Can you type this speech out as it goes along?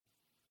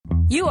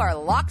You are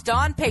Locked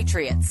On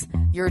Patriots,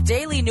 your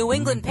daily New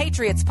England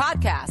Patriots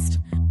podcast.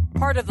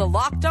 Part of the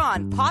Locked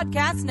On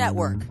Podcast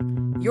Network,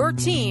 your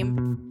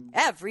team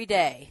every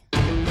day.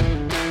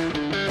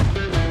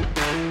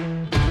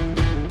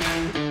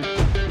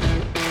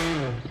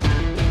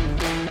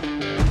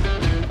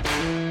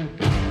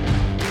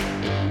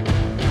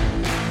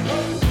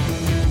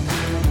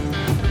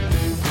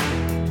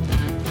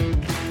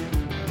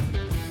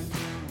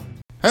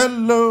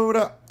 Hello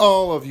to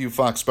all of you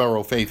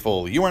Foxborough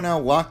faithful. You are now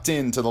locked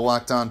into the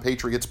Locked On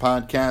Patriots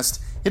podcast.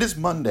 It is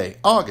Monday,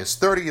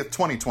 August 30th,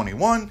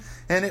 2021,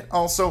 and it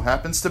also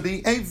happens to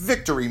be a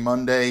Victory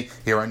Monday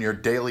here on your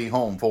daily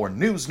home for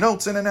news,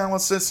 notes, and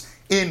analysis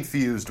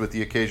infused with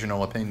the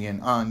occasional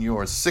opinion on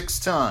your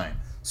six-time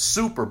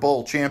Super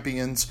Bowl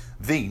champions,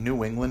 the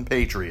New England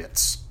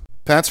Patriots.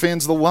 Pats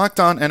fans, the Locked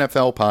On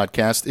NFL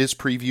podcast is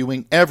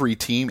previewing every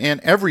team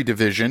and every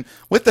division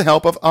with the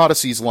help of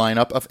Odyssey's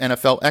lineup of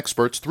NFL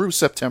experts through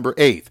September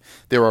 8th.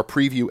 There are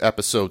preview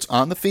episodes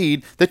on the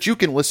feed that you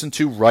can listen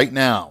to right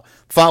now.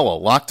 Follow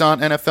Locked On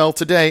NFL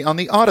today on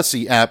the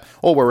Odyssey app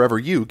or wherever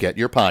you get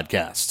your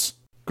podcasts.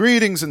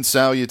 Greetings and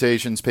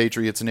salutations,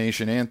 Patriots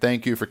Nation, and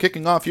thank you for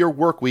kicking off your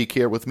work week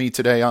here with me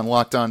today on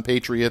Locked On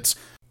Patriots.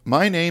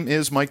 My name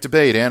is Mike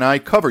DeBate, and I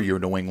cover your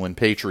New England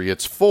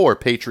Patriots for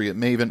Patriot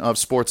Maven of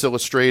Sports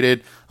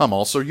Illustrated. I'm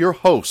also your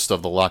host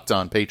of the Locked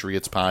On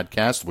Patriots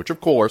podcast, which,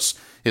 of course,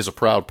 is a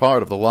proud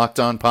part of the Locked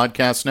On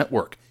Podcast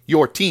Network,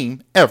 your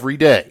team every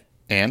day.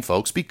 And,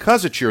 folks,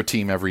 because it's your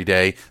team every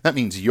day, that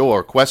means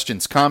your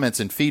questions, comments,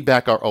 and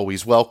feedback are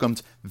always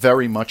welcomed,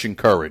 very much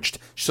encouraged.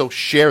 So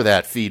share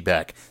that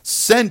feedback.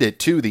 Send it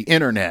to the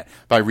internet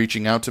by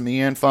reaching out to me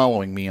and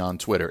following me on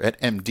Twitter at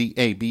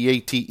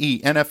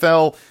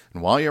MDABATENFL.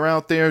 And while you're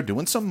out there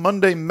doing some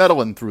Monday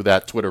meddling through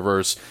that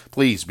Twitterverse,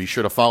 please be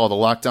sure to follow the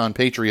Locked On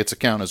Patriots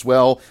account as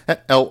well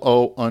at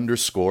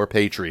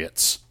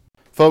LO_Patriots.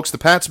 Folks, the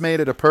Pats made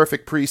it a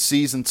perfect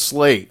preseason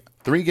slate.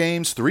 3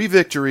 games, 3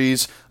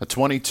 victories, a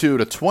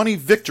 22-20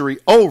 victory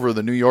over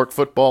the New York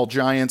Football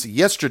Giants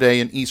yesterday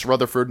in East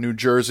Rutherford, New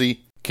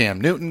Jersey.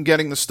 Cam Newton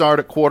getting the start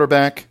at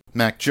quarterback.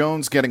 Mac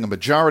Jones getting a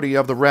majority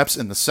of the reps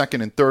in the second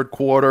and third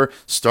quarter.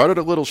 Started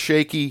a little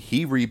shaky.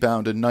 He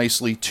rebounded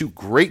nicely. 2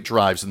 great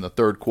drives in the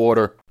third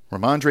quarter.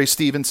 Ramondre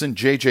Stevenson,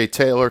 J.J.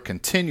 Taylor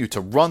continue to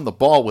run the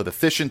ball with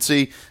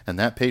efficiency, and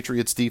that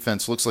Patriots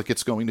defense looks like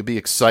it's going to be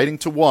exciting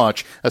to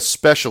watch,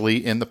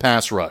 especially in the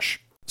pass rush.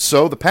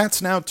 So the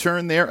Pats now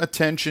turn their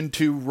attention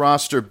to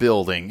roster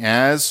building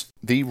as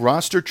the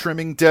roster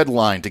trimming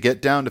deadline to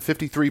get down to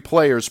 53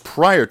 players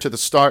prior to the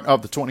start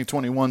of the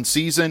 2021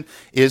 season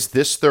is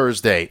this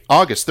Thursday,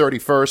 August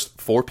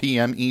 31st, 4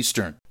 p.m.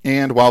 Eastern.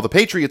 And while the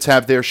Patriots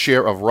have their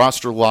share of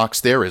roster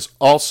locks, there is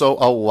also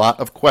a lot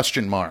of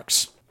question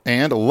marks.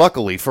 And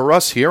luckily for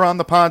us here on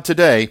the pod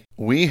today,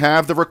 we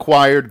have the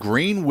required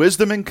green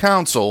wisdom and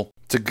counsel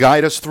to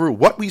guide us through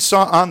what we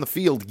saw on the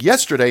field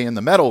yesterday in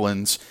the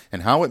Meadowlands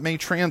and how it may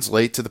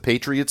translate to the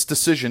Patriots'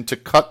 decision to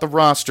cut the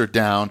roster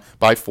down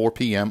by 4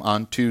 p.m.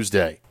 on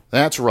Tuesday.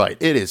 That's right,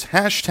 it is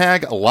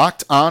hashtag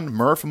Locked On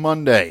Murph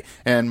Monday,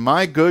 and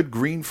my good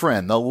green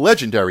friend, the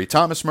legendary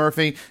Thomas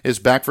Murphy, is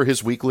back for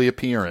his weekly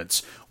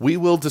appearance. We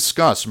will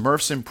discuss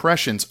Murph's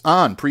impressions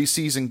on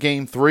preseason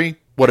Game 3,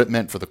 what it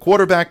meant for the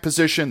quarterback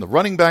position, the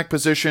running back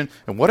position,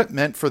 and what it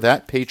meant for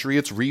that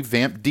Patriots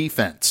revamped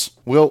defense.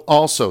 We'll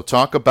also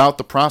talk about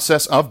the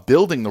process of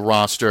building the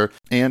roster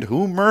and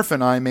who Murph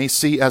and I may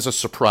see as a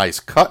surprise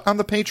cut on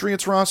the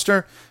Patriots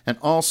roster, and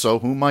also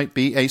who might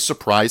be a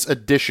surprise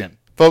addition.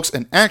 Folks,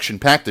 an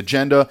action-packed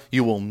agenda.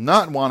 You will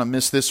not want to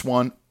miss this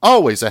one.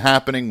 Always a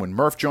happening when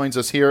Murph joins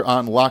us here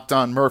on Locked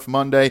On Murph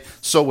Monday.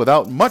 So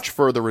without much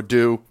further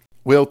ado,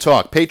 we'll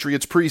talk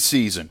Patriots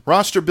preseason,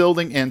 roster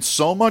building, and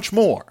so much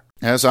more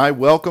as I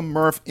welcome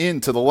Murph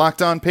into the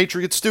Locked On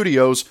Patriots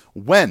studios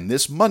when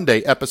this Monday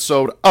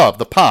episode of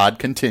the pod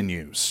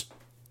continues.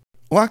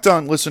 Locked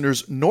On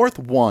listeners, North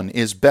One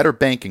is better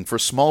banking for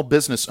small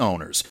business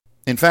owners.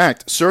 In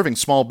fact, serving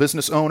small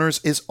business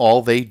owners is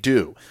all they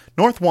do.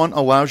 North One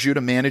allows you to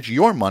manage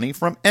your money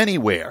from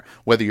anywhere,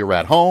 whether you're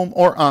at home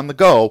or on the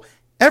go.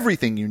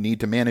 Everything you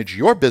need to manage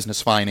your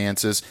business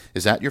finances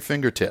is at your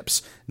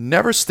fingertips.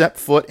 Never step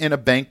foot in a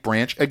bank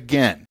branch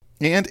again.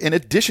 And in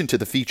addition to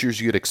the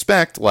features you'd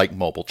expect, like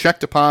mobile check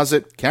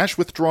deposit, cash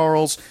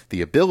withdrawals,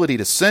 the ability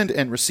to send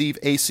and receive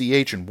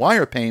ACH and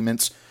wire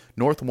payments,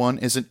 North One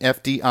is an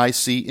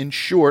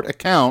FDIC-insured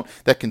account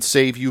that can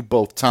save you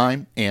both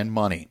time and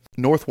money.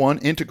 North One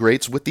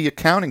integrates with the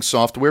accounting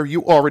software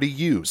you already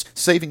use,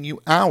 saving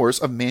you hours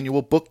of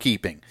manual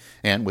bookkeeping.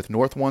 And with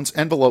North One's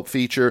envelope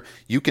feature,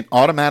 you can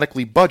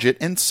automatically budget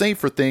and save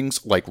for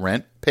things like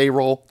rent,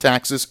 payroll,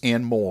 taxes,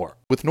 and more.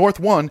 With North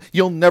One,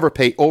 you'll never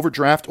pay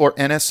overdraft or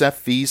NSF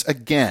fees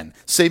again,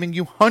 saving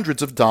you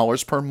hundreds of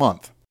dollars per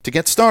month. To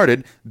get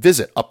started,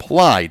 visit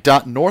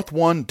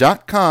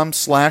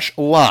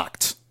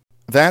apply.northone.com/locked.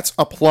 That's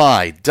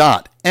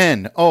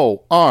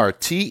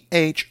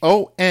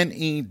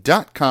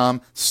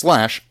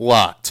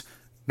apply.northone.com/locked.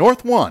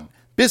 North One,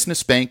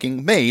 business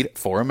banking made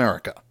for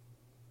America.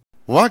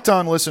 Locked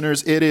On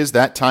listeners, it is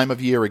that time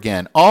of year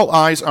again. All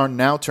eyes are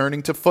now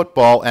turning to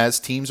football as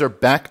teams are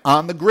back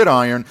on the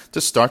gridiron to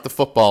start the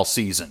football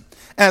season.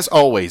 As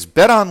always,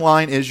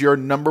 BetOnline is your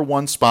number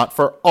one spot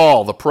for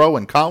all the pro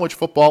and college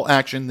football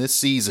action this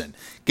season.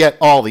 Get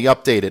all the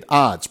updated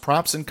odds,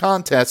 props, and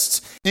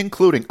contests,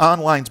 including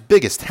online's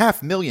biggest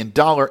 $500,000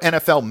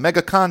 NFL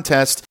mega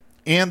contest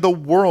and the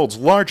world's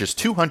largest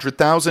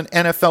 200,000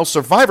 NFL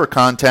Survivor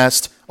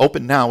contest,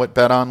 open now at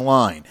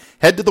BetOnline.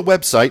 Head to the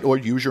website or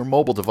use your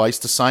mobile device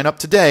to sign up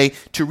today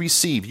to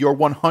receive your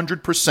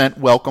 100%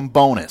 welcome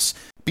bonus.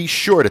 Be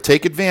sure to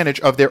take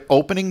advantage of their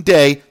opening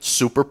day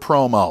super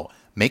promo.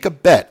 Make a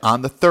bet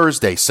on the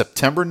Thursday,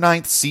 September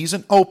 9th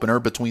season opener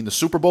between the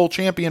Super Bowl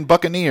champion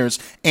Buccaneers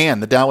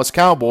and the Dallas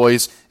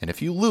Cowboys, and if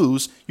you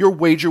lose, your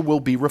wager will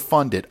be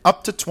refunded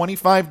up to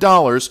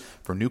 $25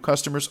 for new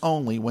customers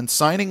only when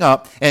signing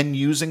up and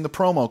using the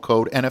promo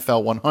code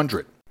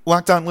NFL100.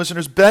 Locked On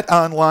listeners,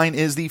 BetOnline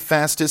is the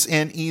fastest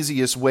and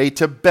easiest way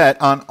to bet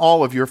on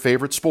all of your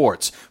favorite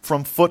sports.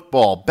 From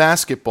football,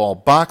 basketball,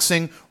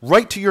 boxing,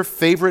 right to your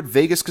favorite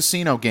Vegas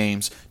casino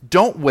games.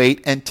 Don't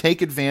wait and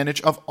take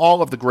advantage of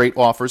all of the great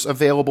offers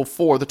available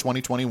for the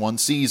 2021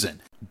 season.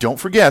 Don't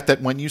forget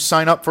that when you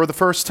sign up for the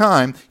first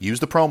time, use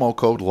the promo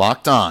code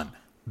LOCKEDON.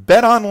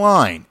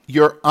 BetOnline,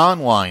 your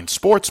online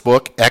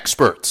sportsbook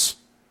experts.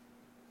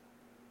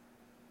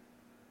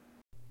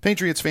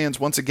 Patriots fans,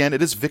 once again,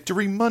 it is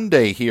Victory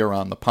Monday here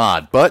on the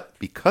pod, but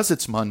because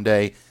it's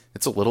Monday,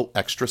 it's a little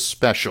extra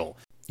special.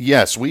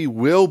 Yes, we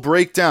will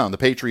break down the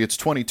Patriots'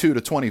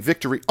 22-20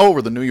 victory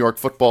over the New York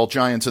Football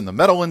Giants in the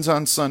Meadowlands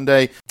on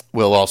Sunday.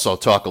 We'll also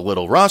talk a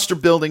little roster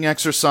building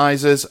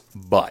exercises,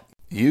 but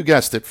you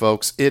guessed it,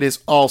 folks, it is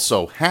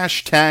also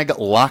hashtag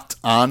Locked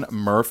On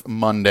Murph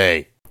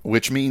Monday,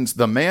 which means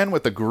the man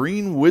with the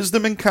green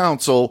wisdom and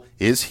counsel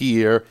is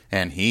here,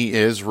 and he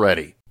is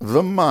ready.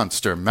 The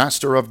monster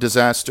master of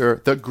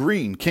disaster, the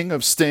green king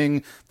of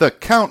sting, the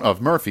Count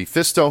of Murphy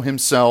Fisto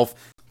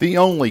himself, the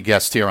only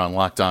guest here on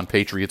Locked On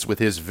Patriots with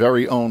his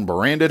very own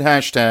branded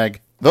hashtag,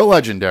 the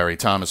legendary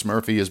Thomas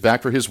Murphy is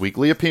back for his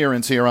weekly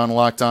appearance here on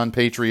Locked On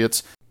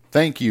Patriots.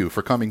 Thank you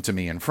for coming to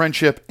me in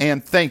friendship,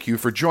 and thank you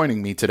for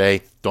joining me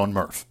today, Don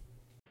Murph.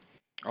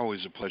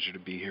 Always a pleasure to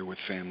be here with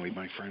family,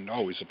 my friend.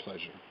 Always a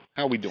pleasure.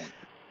 How we doing?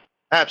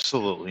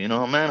 Absolutely. A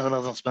man who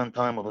doesn't spend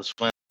time with his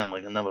family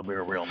can never be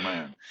a real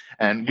man.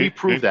 And we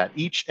prove that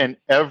each and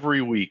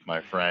every week, my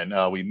friend.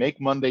 We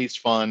make Mondays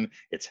fun.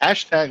 It's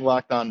hashtag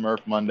Locked On Murph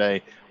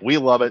Monday. We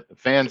love it. The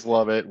fans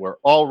love it. We're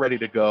all ready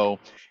to go.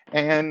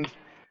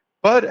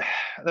 But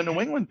the New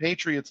England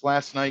Patriots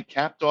last night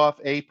capped off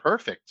a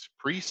perfect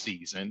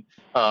preseason,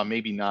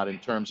 maybe not in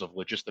terms of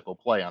logistical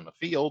play on the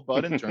field,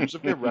 but in terms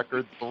of their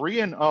record,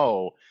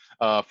 3-0,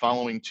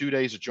 following 2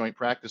 days of joint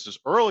practices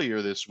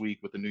earlier this week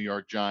with the New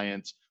York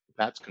Giants.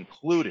 The Pats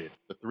concluded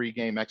the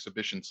three-game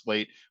exhibition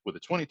slate with a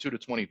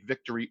 22-20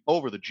 victory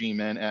over the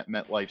G-Men at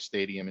MetLife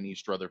Stadium in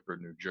East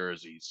Rutherford, New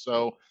Jersey.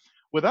 So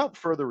without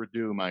further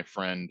ado, my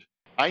friend,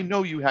 I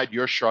know you had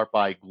your sharp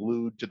eye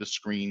glued to the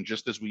screen,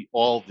 just as we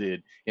all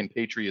did in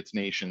Patriots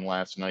Nation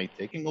last night,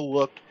 taking a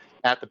look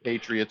at the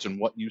Patriots and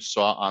what you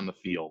saw on the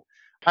field.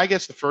 I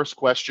guess the first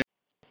question,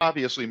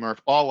 obviously,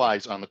 Murph, all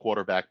eyes on the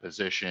quarterback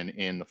position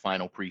in the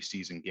final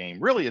preseason game.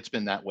 Really, it's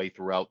been that way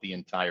throughout the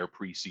entire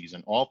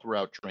preseason, all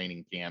throughout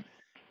training camp.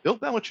 Bill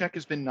Belichick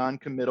has been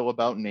non-committal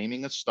about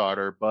naming a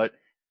starter, but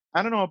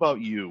I don't know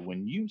about you.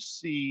 When you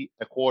see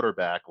a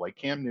quarterback like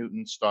Cam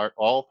Newton start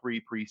all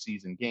three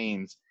preseason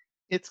games,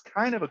 it's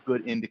kind of a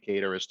good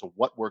indicator as to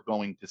what we're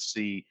going to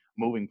see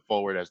moving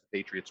forward as the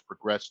Patriots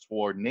progress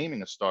toward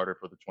naming a starter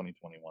for the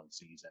 2021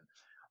 season.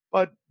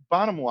 But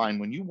bottom line,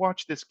 when you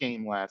watched this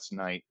game last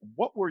night,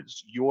 what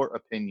was your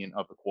opinion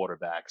of the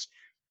quarterbacks?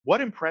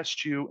 What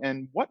impressed you,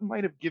 and what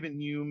might have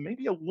given you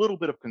maybe a little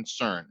bit of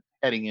concern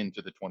heading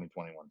into the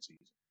 2021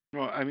 season?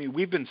 Well, I mean,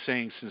 we've been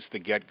saying since the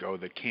get-go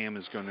that Cam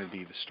is going to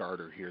be the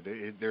starter here.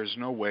 There's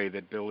no way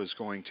that Bill is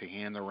going to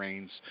hand the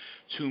reins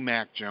to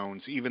Mac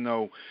Jones, even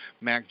though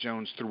Mac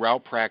Jones,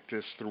 throughout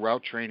practice,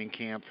 throughout training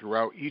camp,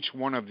 throughout each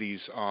one of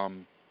these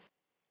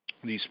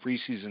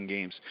preseason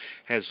games,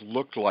 has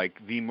looked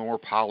like the more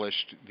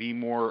polished, the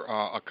more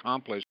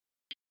accomplished,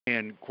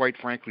 and quite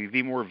frankly,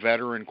 the more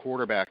veteran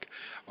quarterback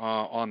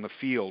on the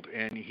field,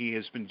 and he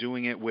has been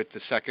doing it with the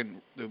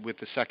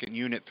second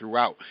unit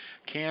throughout.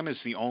 Cam is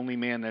the only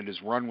man that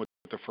has run with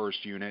the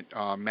first unit.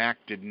 Mac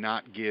did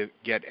not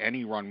get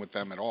any run with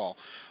them at all.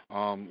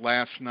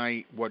 Last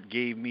night, what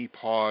gave me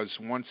pause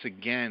once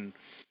again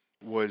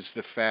was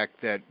the fact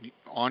that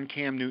on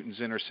Cam Newton's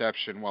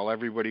interception, while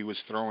everybody was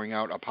throwing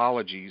out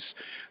apologies,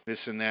 this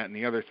and that and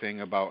the other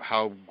thing about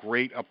how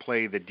great a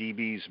play the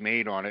DBs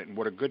made on it and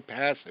what a good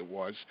pass it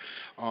was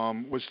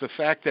the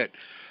fact that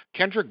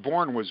Kendrick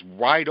Bourne was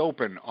wide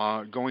open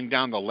going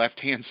down the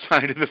left-hand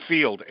side of the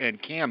field,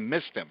 and Cam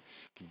missed him.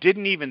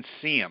 Didn't even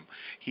see him.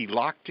 He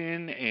locked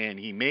in, and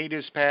he made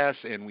his pass,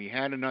 and we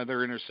had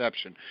another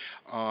interception.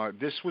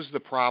 This was the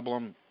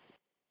problem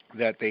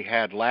that they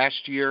had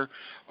last year,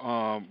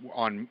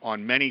 on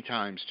many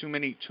times, too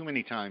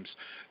many times,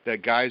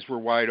 that guys were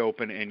wide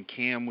open and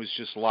Cam was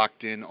just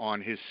locked in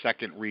on his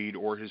second read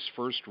or his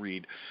first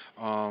read.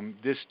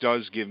 This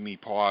does give me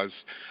pause.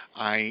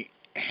 I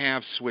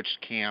have switched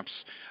camps.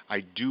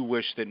 I do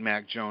wish that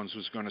Mac Jones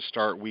was going to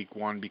start week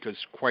one because,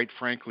 quite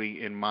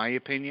frankly, in my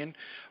opinion,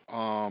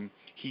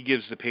 he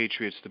gives the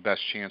Patriots the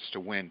best chance to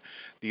win.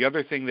 The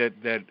other thing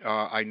that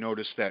I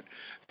noticed, that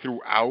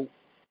throughout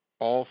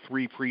all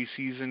three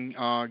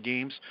preseason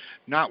games,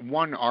 not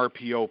one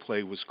RPO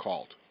play was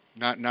called.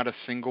 Not a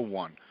single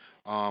one.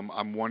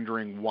 I'm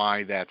wondering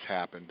why that's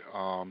happened.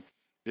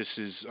 This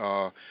is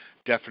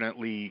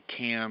definitely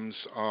Cam's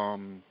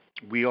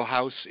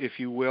wheelhouse, if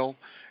you will,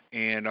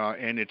 and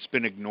it's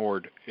been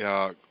ignored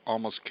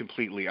almost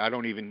completely. I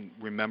don't even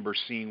remember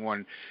seeing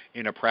one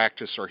in a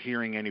practice or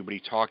hearing anybody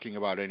talking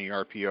about any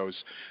RPOs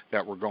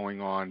that were going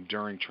on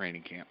during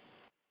training camp.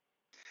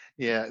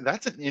 Yeah,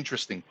 that's an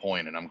interesting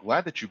point, and I'm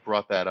glad that you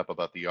brought that up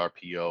about the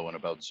RPO and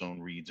about zone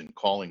reads and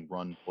calling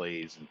run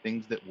plays and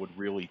things that would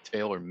really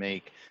tailor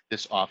make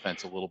this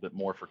offense a little bit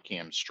more for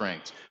Cam's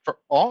strengths. For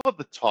all of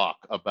the talk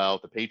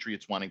about the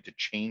Patriots wanting to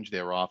change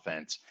their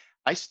offense,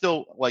 I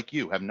still, like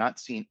you, have not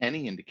seen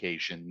any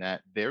indication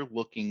that they're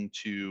looking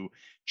to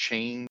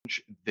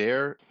change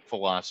their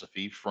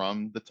philosophy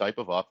from the type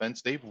of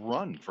offense they've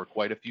run for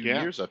quite a few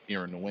Yeah, years up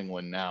here in New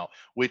England now,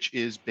 which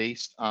is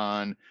based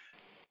on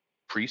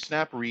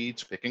pre-snap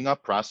reads, picking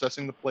up,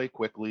 processing the play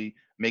quickly,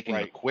 making a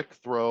right. quick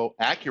throw,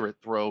 accurate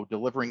throw,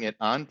 delivering it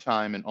on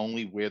time and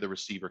only where the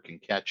receiver can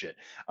catch it.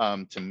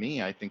 To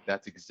me, I think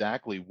that's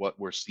exactly what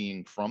we're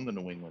seeing from the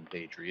New England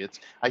Patriots.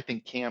 I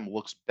think Cam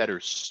looks better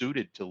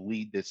suited to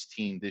lead this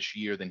team this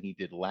year than he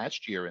did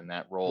last year in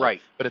that role.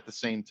 Right. But at the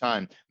same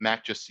time,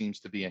 Mac just seems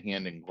to be a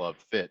hand in glove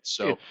fit.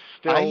 So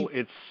It's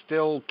I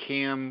still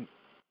Cam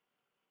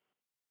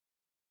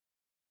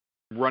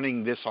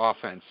running this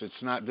offense.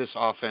 It's not this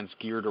offense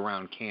geared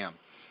around Cam,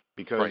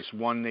 because right.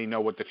 one, they know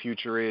what the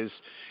future is,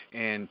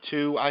 and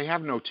two, I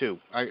have no two.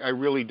 I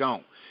really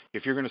don't.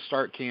 If you're going to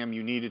start Cam,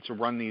 you needed to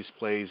run these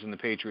plays, and the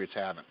Patriots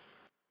haven't.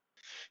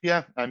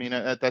 Yeah, I mean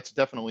that's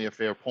definitely a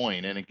fair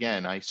point. And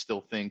again, I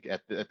still think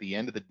at the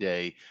end of the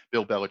day,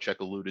 Bill Belichick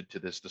alluded to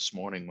this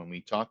morning when we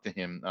talked to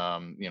him,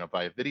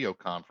 via video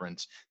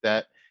conference,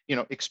 that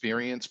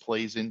experience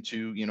plays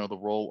into the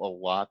role a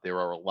lot. There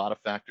are a lot of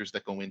factors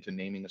that go into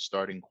naming a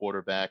starting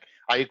quarterback.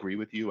 I agree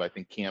with you. I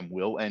think Cam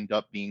will end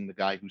up being the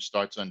guy who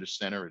starts under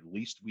center at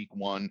least week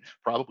one,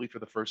 probably for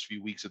the first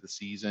few weeks of the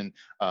season.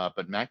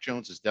 But Mac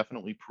Jones has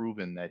definitely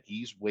proven that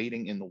he's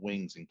waiting in the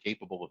wings and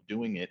capable of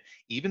doing it,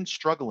 even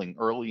struggling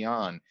early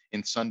on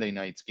in Sunday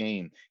night's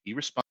game. He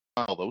responded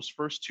well. Those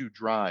first two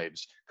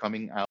drives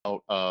coming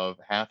out of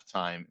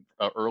halftime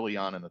early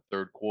on in the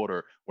third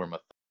quarter were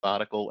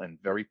methodical and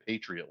very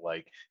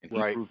Patriot-like, and he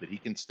Right. proved that he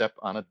can step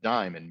on a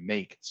dime and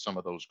make some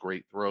of those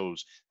great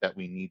throws that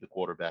we need the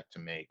quarterback to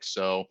make.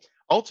 So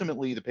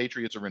ultimately, the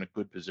Patriots are in a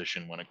good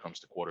position when it comes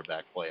to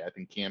quarterback play. I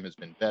think Cam has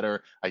been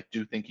better. I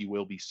do think he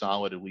will be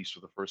solid, at least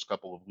for the first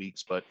couple of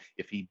weeks. But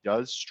if he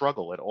does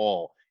struggle at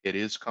all, it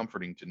is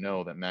comforting to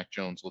know that Mac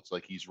Jones looks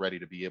like he's ready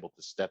to be able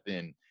to step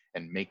in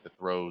and make the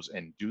throws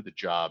and do the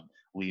job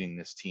leading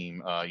this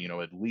team,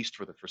 at least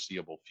for the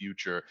foreseeable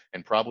future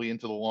and probably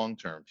into the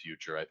long-term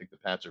future. I think the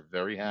Pats are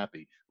very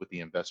happy with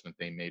the investment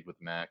they made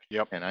with Mac,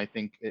 Yep. and I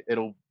think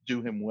it'll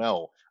do him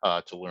well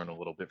to learn a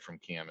little bit from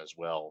Cam as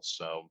well.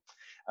 So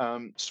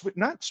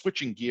not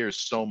switching gears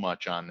so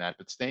much on that,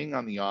 but staying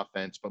on the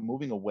offense, but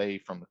moving away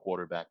from the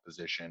quarterback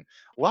position.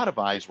 A lot of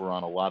eyes were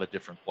on a lot of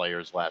different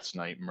players last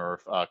night,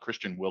 Murph.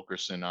 Christian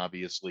Wilkerson,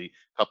 obviously,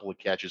 a couple of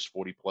catches,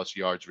 40-plus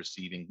yards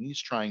receiving. He's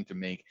trying to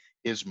make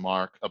his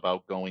mark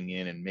about going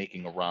in and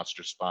making a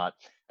roster spot.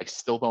 I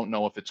still don't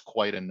know if it's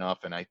quite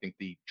enough, and I think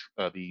the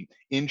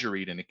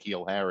injury to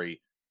N'Keal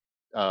Harry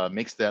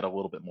makes that a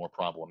little bit more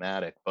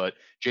problematic. But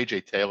J.J.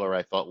 Taylor,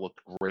 I thought,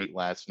 looked great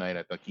last night.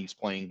 I think he's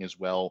playing as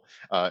well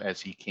as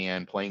he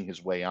can, playing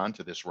his way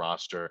onto this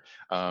roster.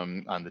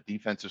 On the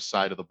defensive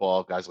side of the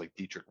ball, guys like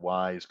Dietrich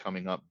Wise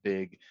coming up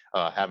big,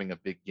 having a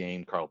big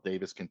game. Carl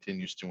Davis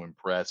continues to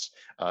impress.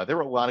 There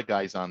are a lot of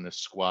guys on this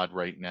squad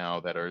right now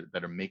that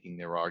are making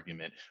their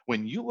argument.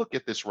 When you look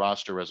at this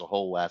roster as a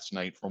whole last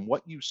night, from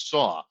what you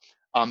saw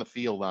on the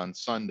field on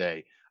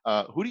Sunday,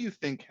 who do you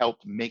think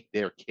helped make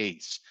their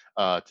case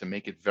to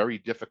make it very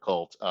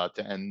difficult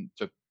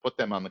to put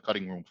them on the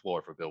cutting room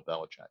floor for Bill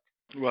Belichick?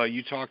 Well,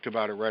 you talked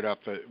about it right off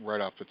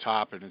the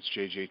top, and it's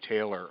J.J.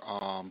 Taylor.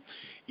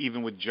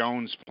 Even with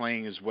Jones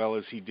playing as well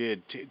as he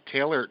did,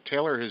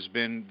 Taylor has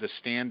been the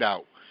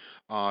standout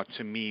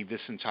to me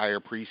this entire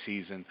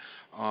preseason.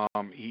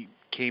 He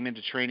came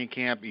into training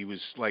camp. He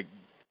was like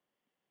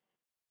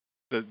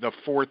the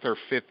fourth or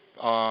fifth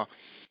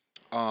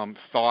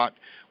thought.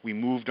 We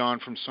moved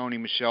on from Sony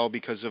Michel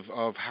because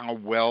of how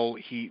well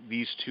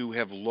these two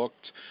have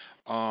looked.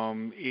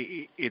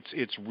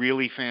 It's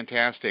really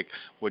fantastic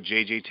what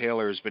J.J.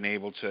 Taylor has been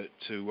able to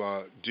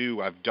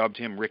do. I've dubbed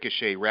him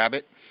Ricochet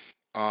Rabbit.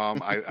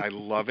 I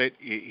love it.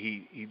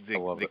 I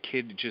love The it.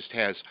 kid just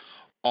has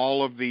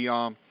all of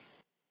the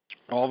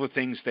all the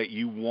things that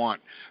you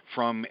want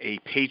from a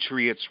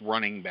Patriots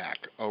running back.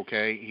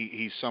 Okay,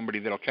 he's somebody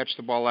that'll catch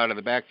the ball out of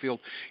the backfield.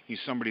 He's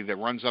somebody that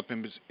runs up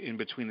in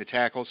between the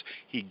tackles.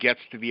 He gets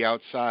to the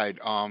outside.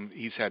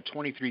 He's had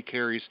 23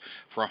 carries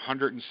for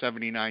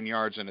 179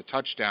 yards and a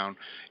touchdown,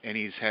 and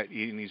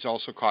he's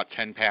also caught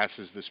 10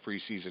 passes this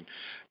preseason.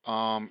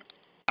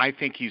 I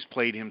think he's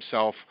played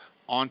himself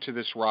onto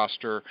this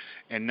roster,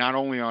 and not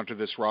only onto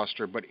this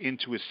roster, but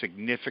into a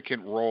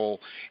significant role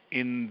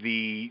in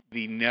the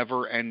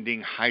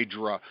never-ending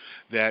hydra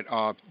that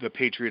the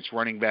Patriots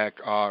running back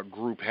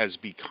group has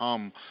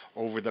become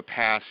over the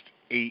past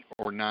 8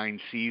 or 9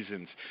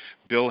 seasons.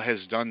 Bill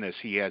has done this.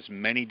 He has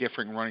many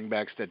different running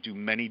backs that do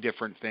many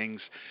different things,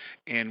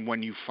 and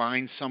when you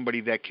find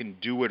somebody that can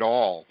do it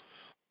all,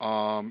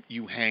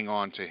 you hang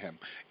on to him.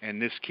 And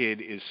this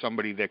kid is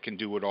somebody that can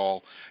do it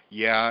all.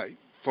 Yeah,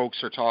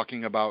 folks are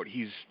talking about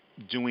he's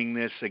doing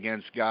this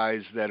against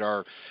guys that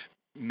are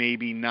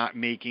maybe not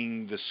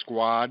making the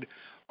squad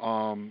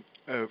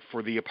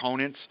for the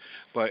opponents,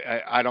 but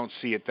I don't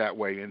see it that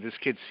way. And this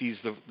kid sees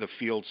the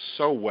field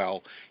so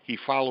well. He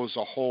follows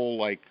a whole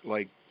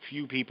like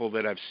few people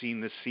that I've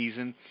seen this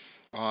season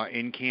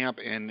in camp,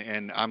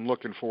 and I'm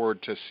looking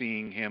forward to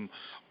seeing him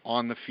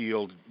on the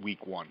field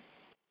week 1.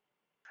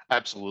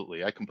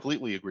 Absolutely. I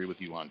completely agree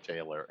with you on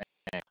Taylor.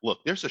 And look,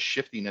 there's a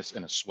shiftiness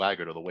and a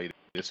swagger to the way that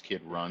this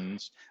kid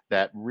runs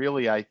that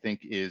really I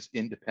think is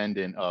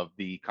independent of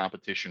the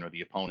competition or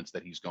the opponents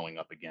that he's going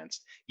up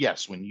against.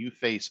 Yes, when you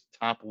face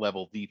top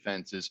level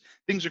defenses,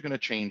 things are going to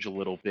change a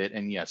little bit.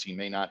 And yes, he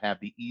may not have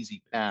the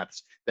easy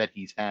paths that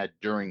he's had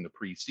during the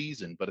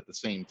preseason, but at the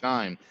same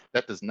time,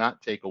 that does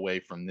not take away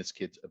from this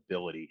kid's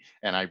ability.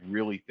 And I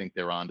really think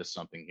they're onto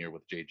something here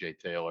with JJ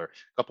Taylor.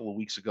 A couple of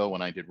weeks ago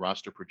when I did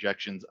roster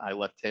projections, I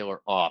left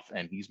Taylor off,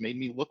 and he's made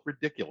me look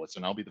ridiculous,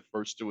 and I'll be the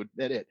first to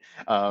admit it.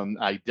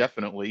 I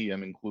definitely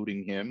am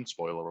including him,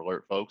 spoiler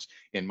alert, folks,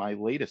 in my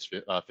latest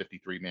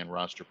 53-man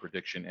roster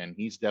prediction, and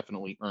he's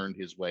definitely earned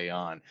his way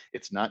on.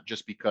 It's not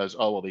just because,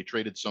 oh, well, they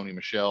traded Sony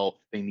Michel,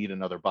 they need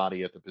another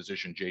body at the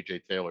position.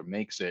 JJ Taylor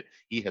makes it.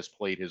 He has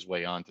played his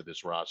way onto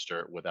this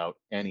roster without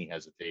any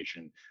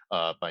hesitation,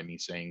 by me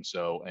saying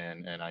so,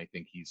 and I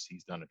think he's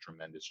done a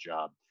tremendous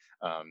job.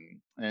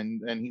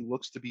 And he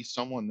looks to be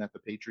someone that the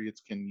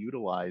Patriots can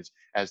utilize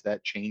as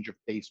that change of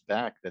pace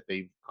back that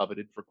they've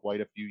coveted for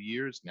quite a few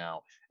years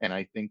now. And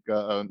I think,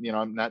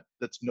 I'm not,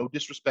 that's no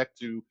disrespect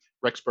to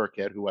Rex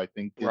Burkhead, who I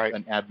think did Right.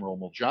 an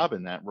admirable job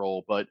in that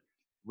role, but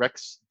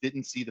Rex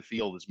didn't see the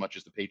field as much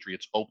as the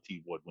Patriots hoped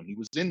he would. When he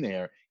was in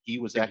there, he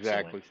was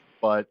excellent, Exactly.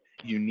 but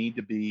you need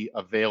to be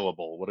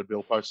available. What did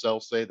Bill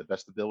Parcells say? The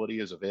best ability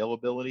is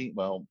availability.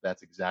 Well,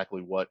 that's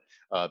exactly what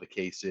the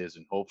case is,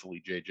 and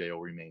hopefully JJ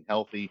will remain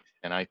healthy,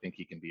 and I think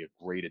he can be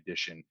a great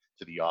addition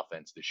to the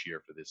offense this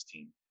year for this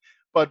team.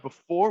 But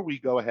before we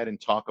go ahead and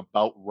talk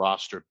about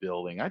roster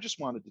building, I just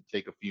wanted to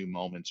take a few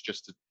moments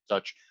just to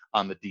touch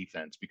on the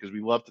defense, because we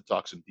love to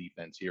talk some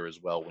defense here as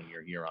well when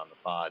you're here on the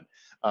pod.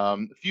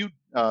 A few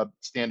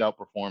standout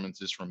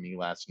performances from me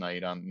last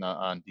night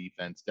on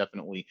defense.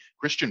 Definitely,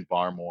 Christian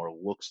Barmore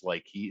looks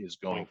like he is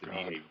going to be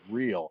a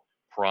real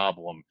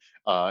problem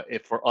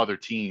if for other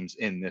teams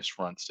in this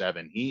front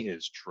seven. He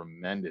is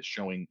tremendous,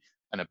 showing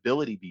an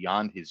ability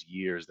beyond his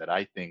years that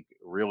I think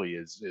really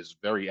is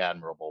very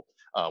admirable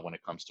when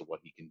it comes to what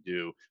he can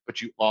do.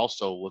 But you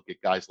also look at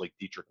guys like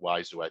Dietrich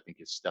Wise, who I think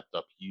has stepped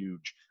up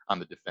huge on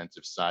the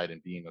defensive side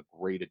and being a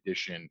great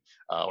addition,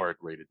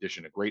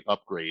 a great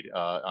upgrade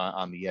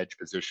on the edge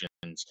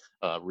positions.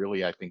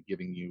 Really, I think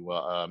giving you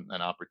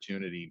an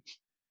opportunity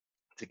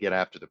to get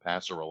after the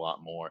passer a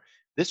lot more.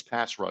 This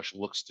pass rush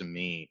looks to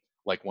me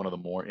like one of the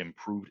more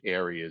improved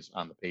areas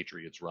on the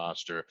Patriots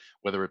roster,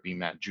 whether it be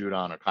Matt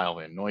Judon or Kyle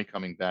Van Noy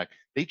coming back.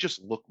 They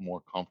just look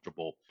more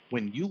comfortable.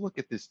 When you look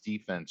at this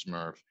defense,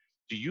 Murph,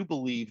 do you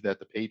believe that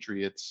the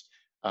Patriots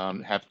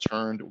have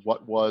turned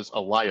what was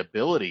a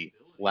liability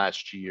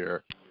last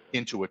year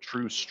into a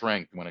true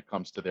strength when it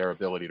comes to their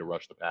ability to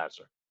rush the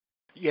passer?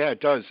 Yeah, it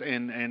does,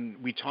 and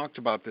we talked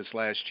about this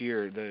last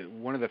year.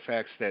 One of the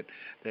facts that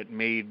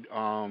made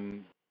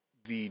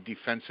the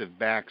defensive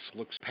backs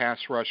looks pass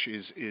rush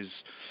is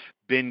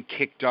been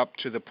kicked up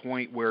to the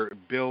point where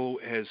Bill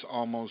has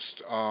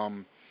almost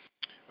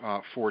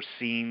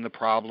foreseen the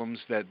problems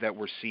that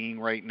we're seeing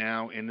right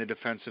now in the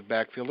defensive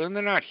backfield, and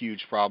they're not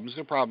huge problems.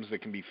 They're problems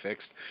that can be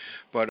fixed,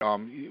 but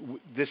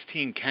this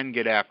team can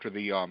get after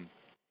the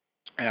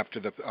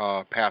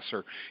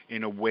passer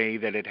in a way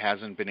that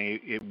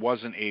it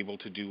wasn't able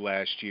to do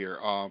last year.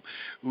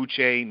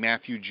 Uche,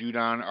 Matthew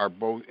Judon are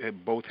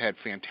both had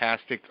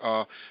fantastic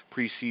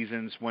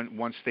preseasons.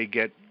 Once they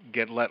get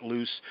let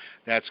loose,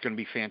 that's going to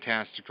be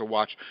fantastic to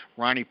watch.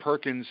 Ronnie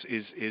Perkins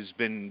is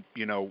been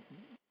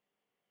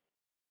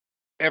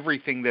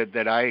everything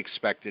that I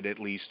expected, at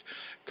least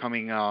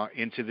coming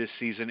into this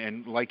season.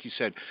 And like you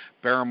said,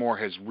 Barrymore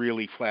has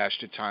really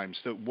flashed at times.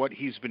 What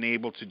he's been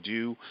able to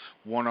do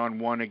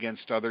one-on-one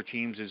against other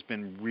teams has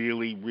been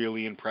really,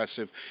 really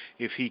impressive.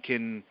 If he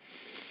can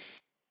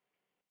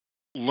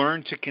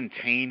learn to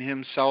contain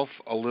himself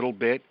a little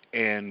bit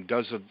and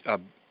does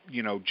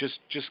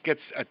just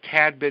gets a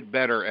tad bit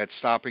better at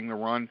stopping the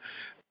run,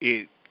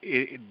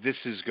 this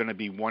is going to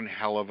be one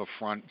hell of a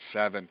front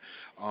seven.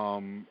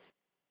 Um,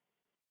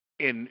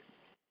 in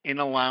in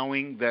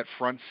allowing that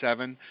front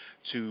seven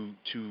to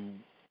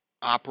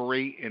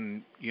operate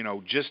in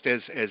just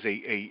as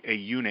a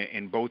unit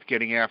in both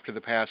getting after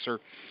the passer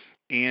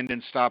and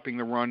in stopping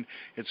the run,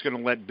 it's going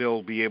to let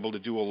Bill be able to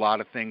do a lot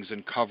of things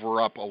and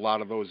cover up a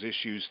lot of those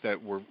issues that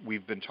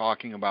we've been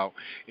talking about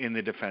in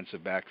the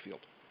defensive backfield.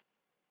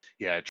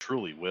 Yeah, it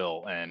truly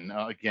will. And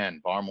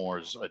again,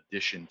 Barmore's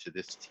addition to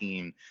this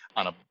team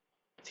on a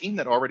team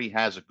that already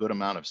has a good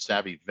amount of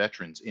savvy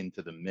veterans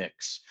into the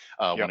mix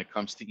when Yep. it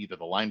comes to either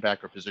the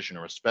linebacker position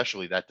or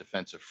especially that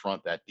defensive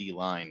front, that D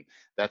line,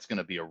 that's going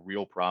to be a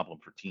real problem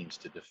for teams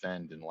to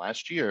defend. And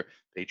last year,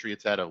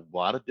 Patriots had a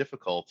lot of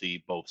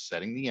difficulty both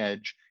setting the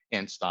edge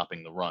and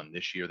stopping the run.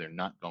 This year, they're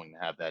not going to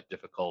have that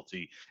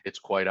difficulty. It's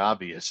quite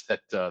obvious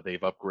that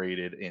they've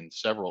upgraded in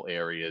several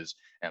areas,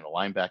 and the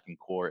linebacking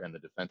core and the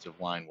defensive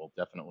line will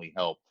definitely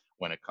help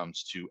when it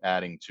comes to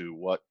adding to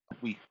what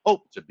we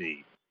hope to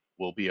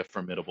will be a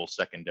formidable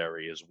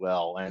secondary as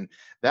well. And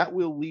that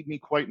will lead me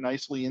quite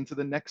nicely into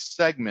the next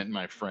segment,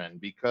 my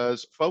friend,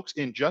 because folks,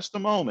 in just a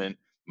moment,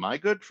 my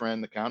good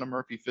friend, the Count of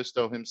Murphy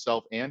Fisto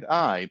himself, and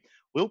I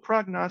will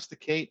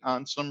prognosticate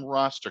on some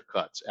roster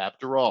cuts.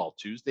 After all,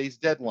 Tuesday's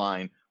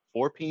deadline,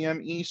 4 p.m.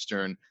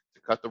 Eastern,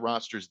 to cut the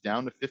rosters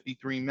down to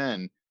 53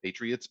 men.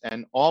 Patriots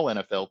and all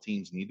NFL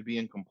teams need to be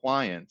in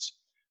compliance.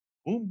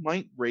 Who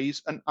might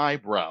raise an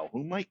eyebrow?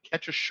 Who might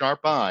catch a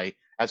sharp eye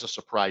as a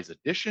surprise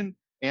addition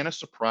and a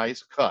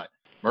surprise cut?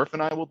 Murph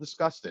and I will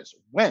discuss this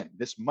when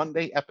this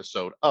Monday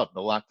episode of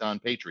the Locked On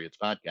Patriots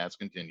podcast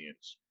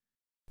continues.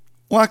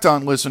 Locked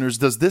On listeners,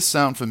 does this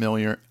sound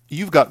familiar?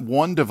 You've got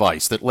one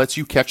device that lets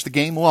you catch the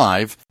game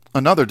live,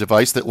 another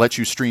device that lets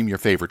you stream your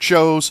favorite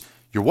shows,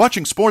 you're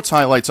watching sports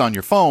highlights on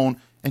your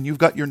phone, and you've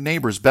got your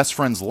neighbor's best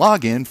friend's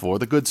login for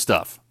the good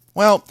stuff.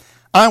 Well,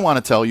 I want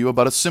to tell you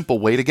about a simple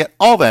way to get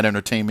all that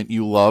entertainment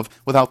you love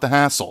without the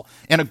hassle,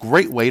 and a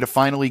great way to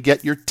finally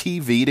get your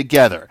TV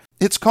together.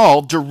 It's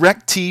called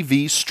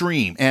DirecTV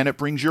Stream, and it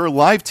brings your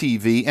live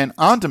TV and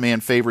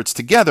on-demand favorites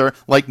together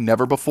like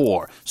never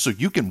before, so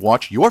you can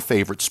watch your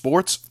favorite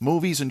sports,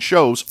 movies, and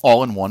shows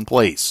all in one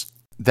place.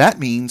 That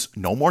means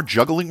no more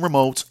juggling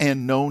remotes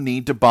and no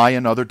need to buy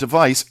another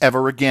device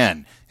ever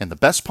again. And the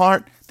best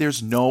part,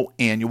 there's no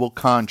annual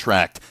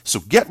contract.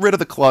 So get rid of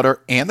the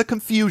clutter and the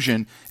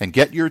confusion and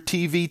get your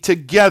TV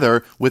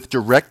together with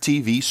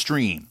DirecTV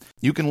Stream.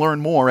 You can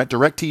learn more at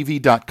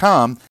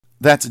directv.com.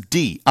 That's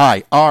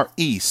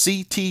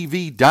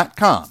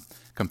DIRECTV.com.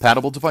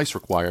 Compatible device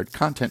required.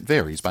 Content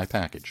varies by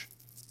package.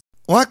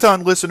 Locked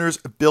On listeners,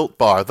 Built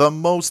Bar, the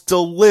most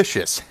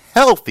delicious,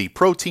 healthy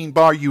protein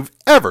bar you've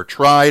ever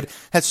tried,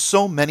 has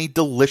so many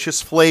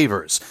delicious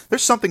flavors.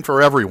 There's something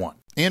for everyone.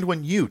 And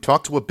when you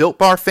talk to a Built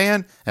Bar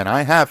fan, and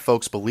I have,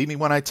 folks, believe me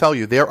when I tell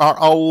you, there are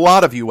a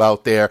lot of you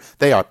out there,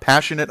 they are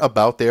passionate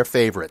about their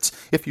favorites.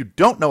 If you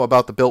don't know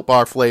about the Built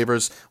Bar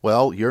flavors,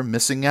 well, you're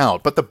missing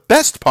out. But the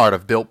best part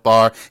of Built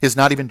Bar is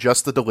not even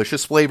just the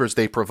delicious flavors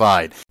they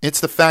provide.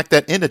 It's the fact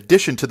that in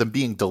addition to them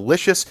being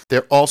delicious,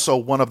 they're also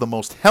one of the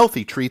most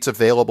healthy treats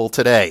available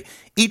today.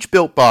 Each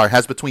Built Bar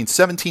has between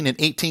 17 and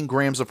 18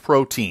 grams of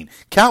protein,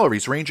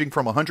 calories ranging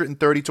from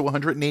 130 to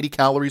 180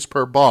 calories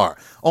per bar,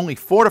 only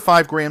 4 to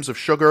 5 grams of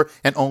sugar,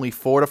 and only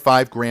 4 to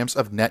 5 grams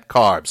of net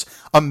carbs.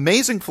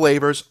 Amazing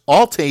flavors,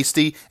 all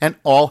tasty and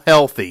all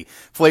healthy.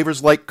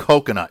 Flavors like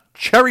coconut,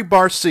 cherry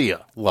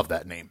barcia, love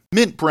that name,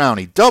 mint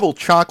brownie, double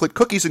chocolate,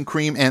 cookies and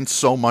cream, and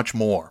so much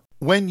more.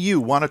 When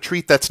you want a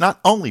treat that's not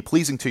only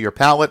pleasing to your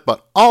palate,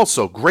 but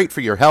also great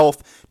for your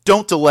health,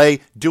 don't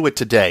delay, do it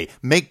today.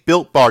 Make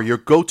Built Bar your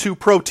go-to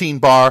protein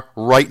bar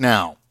right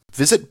now.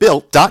 Visit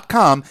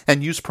Built.com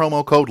and use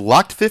promo code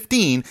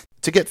LOCKED15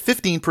 to get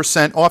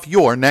 15% off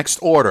your next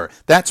order.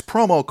 That's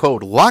promo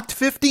code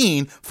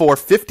LOCKED15 for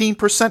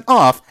 15%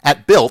 off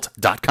at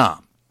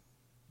Built.com.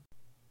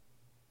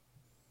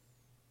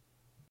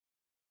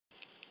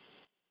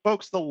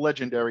 Folks, the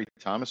legendary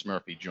Thomas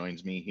Murphy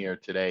joins me here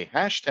today.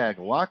 Hashtag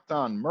Locked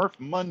On Murph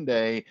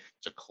Monday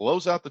to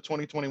close out the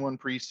 2021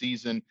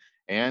 preseason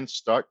and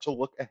start to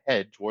look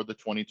ahead toward the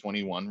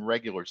 2021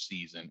 regular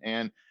season.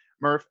 And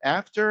Murph,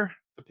 after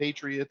the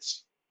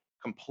Patriots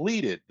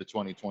completed the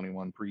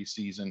 2021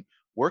 preseason,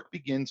 work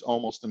begins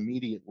almost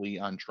immediately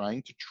on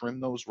trying to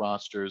trim those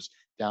rosters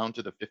down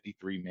to the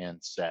 53-man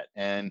set.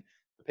 And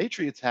the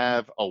Patriots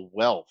have a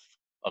wealth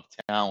of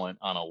talent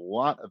on a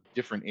lot of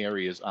different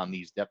areas on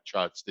these depth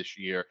charts this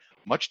year,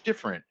 much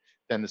different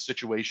than the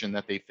situation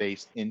that they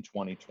faced in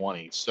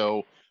 2020.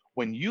 So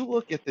when you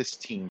look at this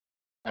team,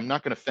 I'm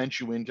not going to fence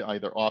you into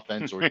either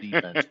offense or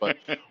defense, but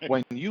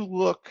when you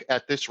look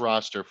at this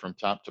roster from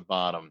top to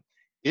bottom,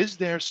 is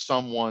there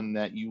someone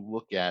that you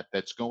look at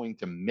that's going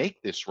to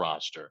make this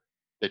roster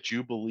that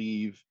you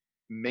believe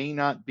may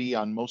not be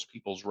on most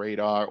people's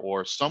radar,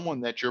 or someone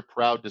that you're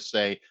proud to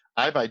say,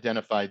 I've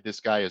identified this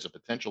guy as a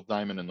potential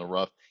diamond in the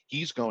rough.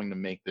 He's going to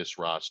make this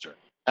roster?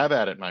 Have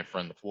at it, my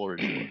friend. The floor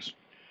is yours.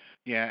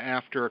 Yeah,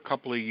 after a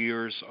couple of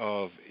years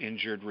of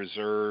injured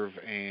reserve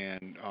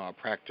and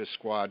practice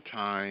squad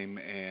time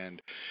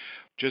and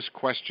just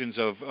questions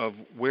of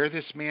where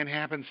this man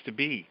happens to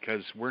be,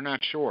 because we're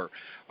not sure.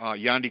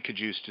 Yandy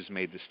Kajust has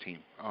made this team.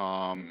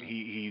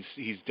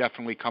 He's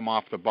definitely come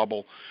off the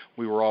bubble.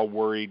 We were all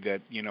worried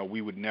that we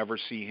would never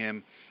see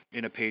him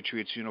in a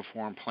Patriots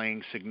uniform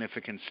playing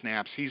significant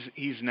snaps.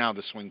 He's now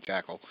the swing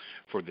tackle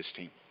for this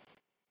team.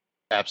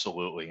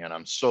 Absolutely, and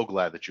I'm so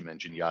glad that you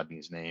mentioned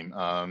Yadni's name.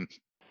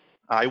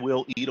 I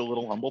will eat a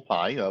little humble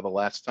pie. The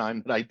last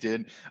time that I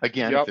did,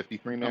 again, Yep.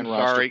 53-man I'm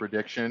roster sorry.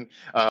 prediction,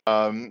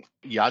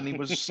 Yadni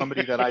was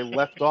somebody that I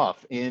left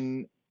off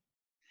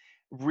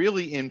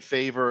really in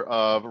favor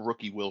of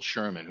rookie Will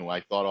Sherman, who I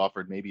thought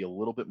offered maybe a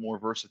little bit more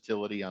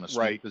versatility on a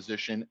swing Right.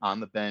 position on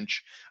the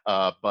bench.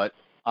 But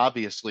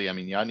obviously, I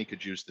mean, Yannick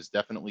Kajust has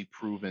definitely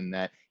proven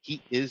that he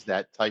is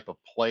that type of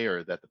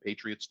player that the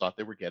Patriots thought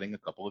they were getting a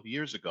couple of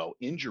years ago.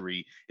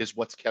 Injury is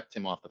what's kept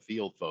him off the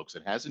field, folks.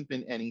 It hasn't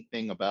been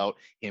anything about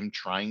him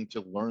trying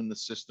to learn the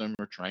system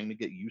or trying to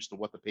get used to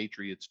what the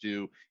Patriots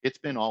do. It's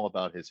been all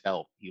about his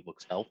health. He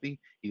looks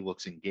healthy, he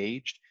looks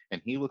engaged, and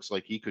he looks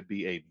like he could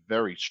be a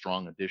very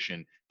strong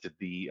addition to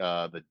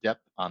the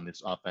depth on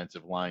this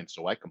offensive line.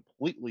 So I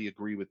completely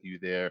agree with you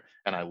there,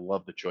 and I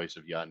love the choice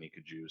of Yadni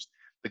Kajust.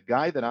 The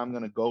guy that I'm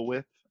going to go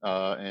with,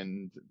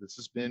 and this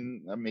has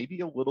been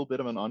maybe a little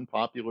bit of an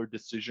unpopular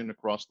decision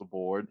across the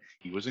board.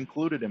 He was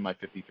included in my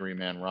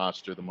 53-man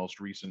roster, the most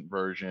recent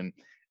version,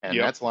 and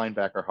Yep. that's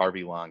linebacker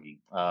Harvey Longy.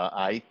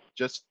 I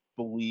just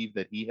believe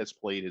that he has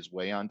played his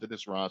way onto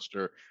this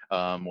roster.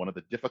 One of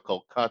the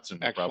difficult cuts,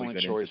 and we'll probably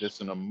Excellent get into choice. this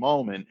in a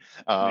moment.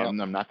 Yep.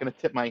 I'm not going to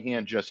tip my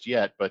hand just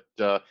yet, but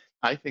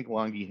I think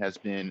Longy has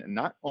been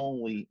not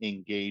only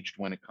engaged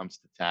when it comes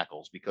to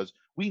tackles, because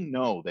we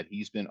know that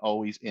he's been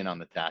always in on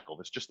the tackle.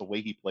 That's just the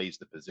way he plays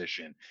the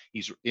position.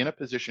 He's in a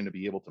position to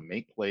be able to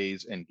make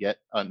plays and get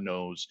a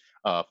nose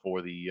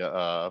for the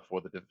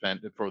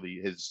defense for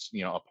his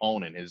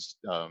opponent, his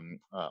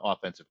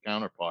offensive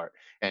counterpart,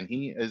 and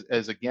he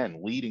is again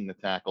leading the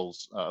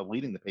tackles,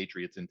 leading the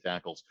Patriots in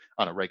tackles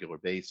on a regular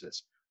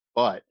basis.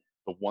 But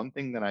the one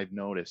thing that I've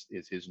noticed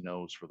is his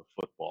nose for the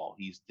football.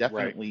 He's Right.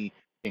 definitely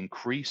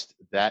increased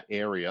that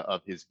area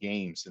of his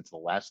game since the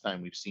last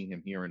time we've seen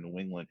him here in New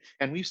England.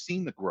 And we've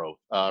seen the growth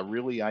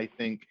really, I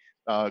think,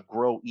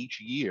 grow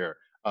each year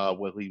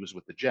while he was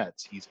with the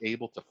Jets. He's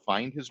able to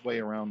find his way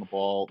around the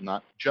ball,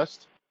 not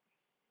just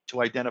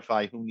to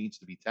identify who needs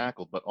to be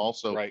tackled, but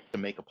also Right. to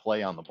make a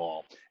play on the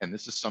ball. And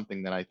this is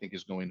something that I think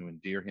is going to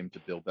endear him to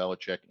Bill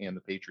Belichick and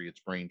the Patriots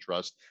brain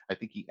trust. I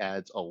think he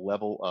adds a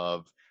level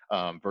of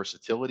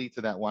versatility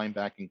to that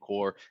linebacking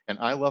core. And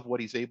I love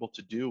what he's able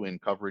to do in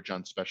coverage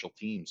on special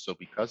teams. So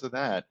because of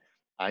that,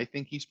 I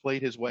think he's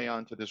played his way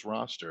onto this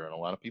roster. And a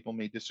lot of people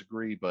may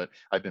disagree, but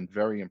I've been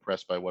very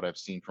impressed by what I've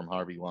seen from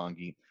Harvey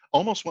Longy.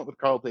 Almost went with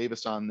Carl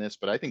Davis on this,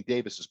 but I think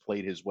Davis has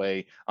played his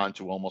way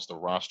onto almost a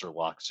roster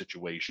lock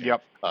situation.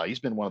 Yep. He's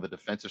been one of the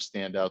defensive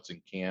standouts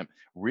in camp,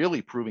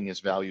 really proving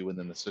his value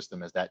within the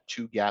system as that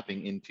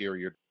two-gapping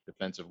interior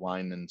defensive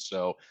lineman.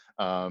 So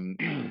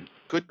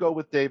could go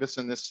with Davis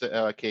in this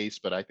case,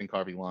 but I think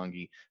Harvey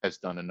Longy has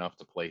done enough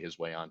to play his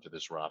way onto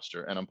this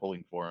roster, and I'm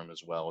pulling for him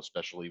as well,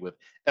 especially with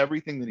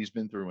everything that he's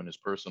been through in his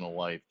personal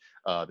life.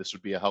 This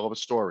would be a hell of a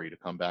story to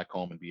come back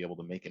home and be able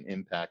to make an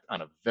impact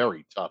on a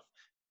very tough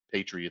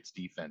Patriots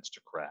defense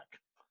to crack.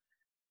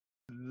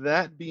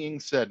 That being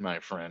said, my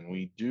friend,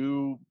 we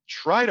do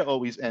try to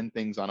always end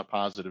things on a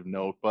positive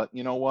note, but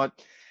you know what?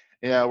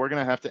 Yeah, we're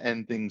going to have to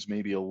end things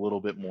maybe a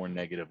little bit more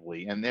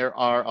negatively. And there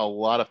are a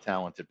lot of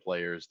talented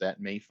players that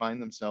may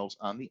find themselves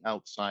on the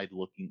outside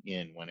looking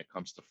in when it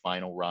comes to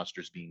final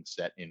rosters being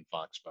set in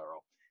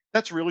Foxborough.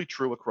 That's really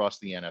true across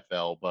the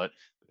NFL, but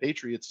the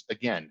Patriots,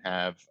 again,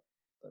 have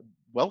a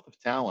wealth of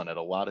talent at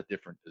a lot of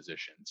different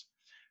positions.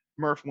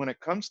 Murph, when it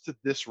comes to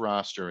this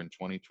roster in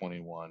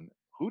 2021,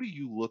 who do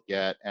you look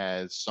at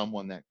as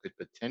someone that could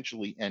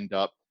potentially end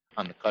up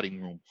on the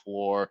cutting room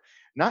floor?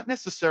 Not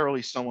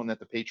necessarily someone that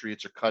the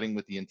Patriots are cutting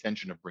with the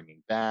intention of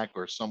bringing back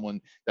or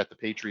someone that the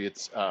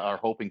Patriots are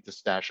hoping to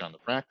stash on the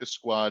practice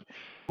squad.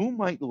 Who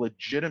might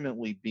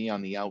legitimately be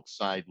on the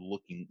outside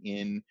looking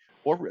in?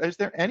 Or is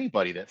there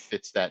anybody that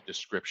fits that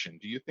description?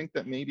 Do you think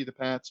that maybe the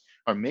Pats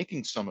are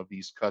making some of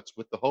these cuts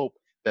with the hope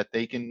that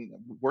they can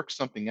work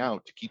something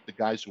out to keep the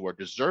guys who are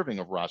deserving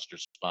of roster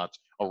spots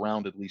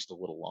around at least a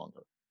little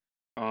longer?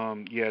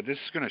 Yeah, this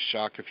is going to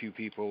shock a few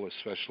people,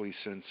 especially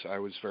since I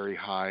was very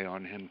high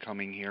on him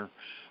coming here.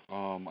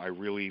 I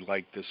really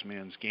like this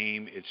man's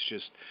game. It's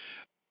just,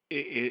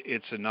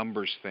 it's a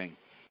numbers thing.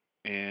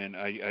 And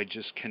I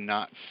just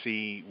cannot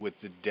see with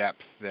the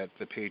depth that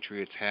the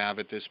Patriots have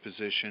at this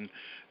position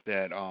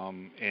that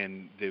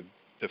and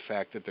the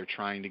fact that they're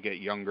trying to get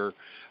younger,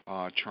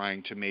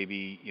 trying to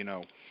maybe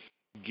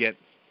get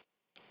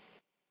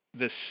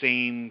the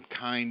same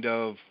kind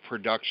of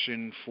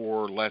production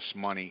for less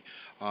money.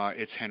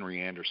 It's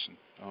Henry Anderson.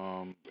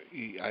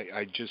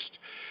 I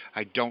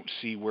don't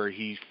see where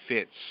he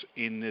fits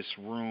in this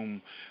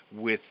room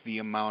with the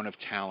amount of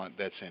talent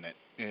that's in it.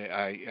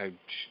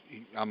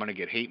 I'm going to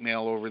get hate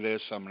mail over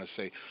this. I'm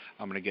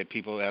going to get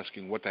people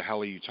asking, what the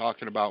hell are you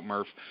talking about,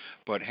 Murph?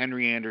 But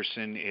Henry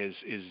Anderson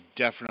is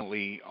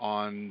definitely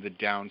on the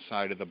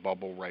downside of the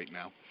bubble right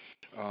now.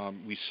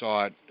 We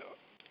saw it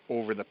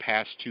over the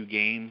past two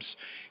games.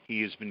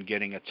 He has been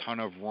getting a ton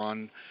of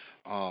run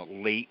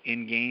late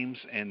in games,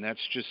 and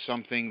that's just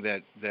something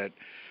that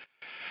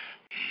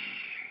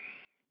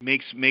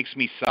makes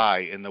me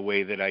sigh in the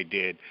way that I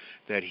did,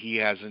 that he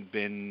hasn't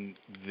been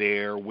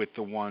there with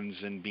the ones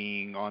and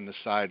being on the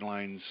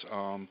sidelines,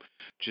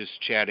 just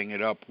chatting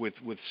it up with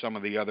some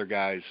of the other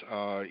guys.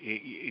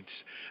 It's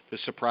the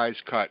surprise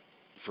cut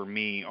for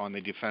me on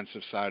the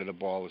defensive side of the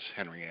ball is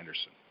Henry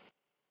Anderson.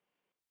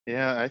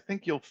 Yeah, I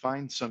think you'll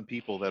find some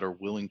people that are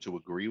willing to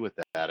agree with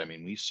that. I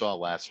mean, we saw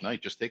last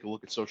night, just take a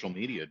look at social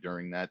media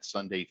during that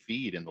Sunday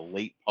feed in the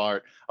late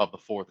part of the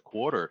fourth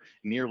quarter.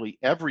 Nearly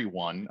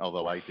everyone,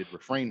 although I did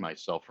refrain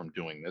myself from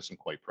doing this, I'm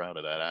quite proud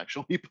of that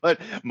actually,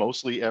 but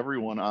mostly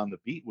everyone on the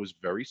beat was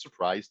very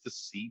surprised to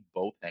see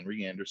both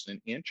Henry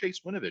Anderson and Chase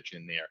Winovich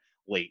in there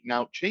late.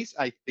 Now, Chase,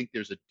 I think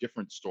there's a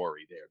different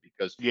story there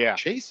because Yeah.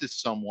 Chase is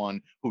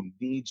someone who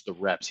needs the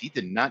reps. He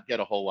did not get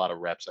a whole lot of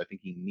reps. I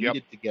think he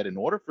needed to get, in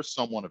order for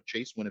someone of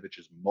Chase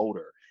Winovich's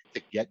motor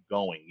to get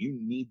going, you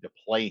need to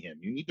play him.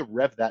 You need to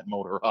rev that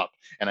motor up.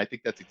 And I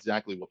think that's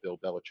exactly what Bill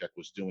Belichick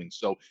was doing.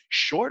 So,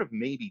 short of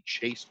maybe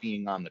Chase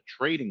being on the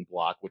trading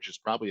block, which is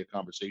probably a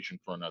conversation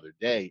for another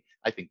day,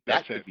 I think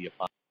that could be a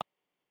possibility.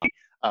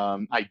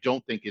 I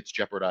don't think it's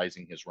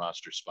jeopardizing his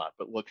roster spot.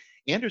 But look,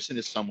 Anderson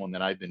is someone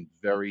that I've been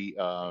very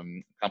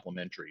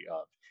complimentary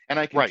of, and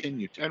I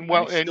continue to. And And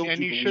well, I still and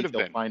do you should believe have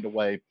they'll been. find a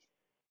way.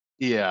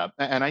 Yeah,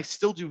 and I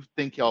still do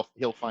think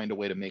he'll find a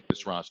way to make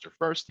this roster.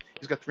 First,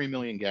 he's got $3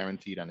 million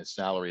guaranteed on his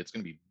salary. It's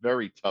going to be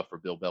very tough for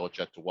Bill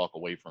Belichick to walk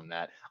away from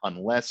that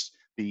unless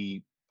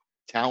the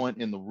talent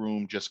in the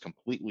room just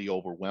completely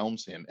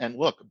overwhelms him. And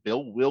look,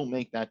 Bill will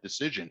make that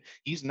decision.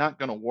 He's not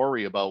going to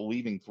worry about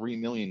leaving 3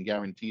 million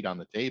guaranteed on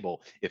the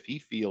table if he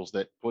feels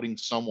that putting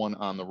someone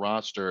on the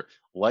roster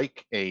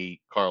like a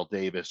Carl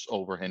Davis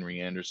over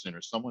Henry Anderson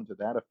or someone to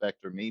that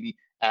effect, or maybe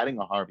adding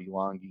a Harvey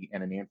Longy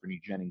and an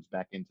Anthony Jennings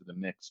back into the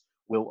mix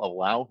will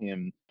allow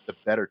him the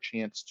better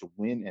chance to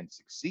win and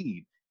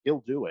succeed.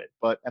 He'll do it.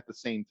 But at the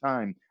same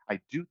time,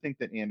 I do think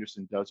that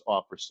Anderson does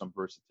offer some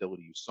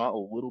versatility. You saw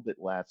a little bit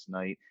last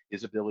night,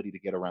 his ability to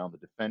get around the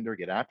defender,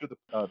 get after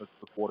the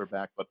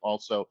quarterback, but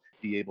also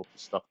be able to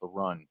stuff the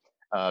run.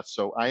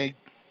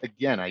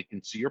 Again, I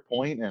can see your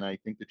point, and I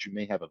think that you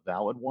may have a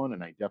valid one,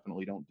 and I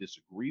definitely don't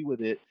disagree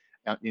with it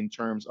in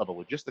terms of a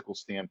logistical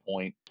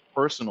standpoint.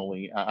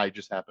 Personally, I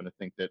just happen to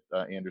think that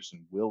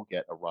Anderson will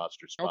get a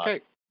roster spot.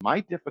 Okay. My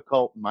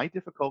difficult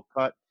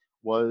cut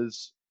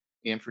was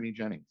Anthony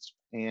Jennings,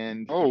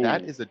 and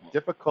that is a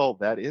difficult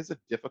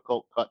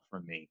cut for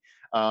me.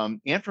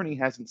 Anthony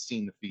hasn't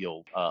seen the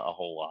field a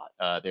whole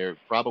lot. There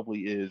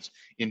probably is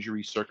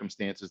injury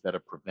circumstances that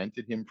have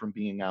prevented him from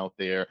being out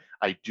there.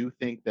 I do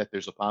think that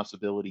there's a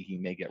possibility he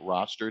may get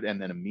rostered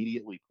and then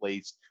immediately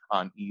placed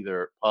on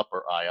either PUP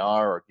or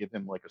IR, or give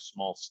him like a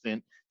small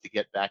stint to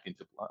get back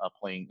into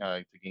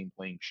game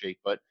playing shape.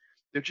 But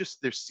there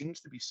seems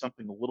to be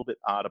something a little bit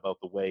odd about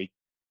the way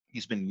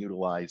he's been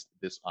utilized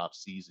this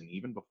offseason.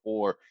 Even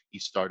before he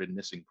started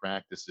missing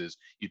practices,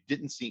 you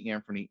didn't see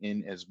Anthony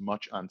in as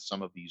much on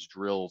some of these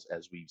drills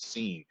as we've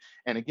seen.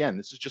 And again,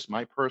 this is just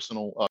my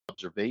personal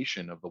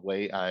observation of the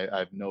way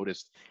I've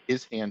noticed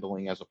his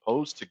handling as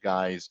opposed to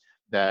guys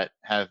that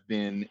have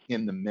been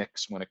in the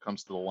mix when it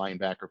comes to the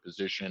linebacker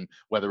position,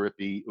 whether it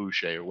be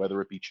Uche or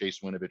whether it be Chase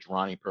Winovich,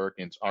 Ronnie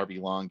Perkins, Harvey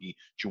Longy,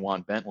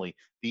 Juwan Bentley.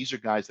 These are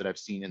guys that I've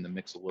seen in the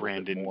mix a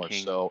little bit more.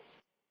 King. So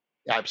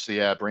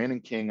absolutely, yeah,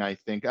 Brandon King. I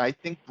think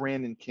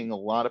Brandon King. A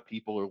lot of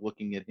people are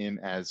looking at him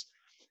as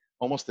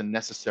almost a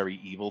necessary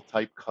evil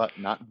type cut,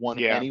 not one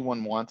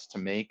anyone wants to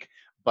make.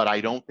 But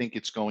I don't think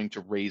it's going to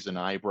raise an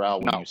eyebrow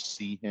when you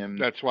see him.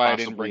 That's why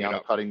possibly I didn't bring on it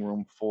the up. cutting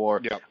room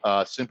floor,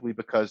 simply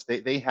because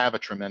they have a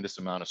tremendous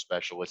amount of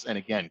specialists. And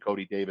again,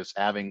 Cody Davis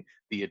having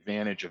the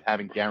advantage of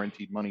having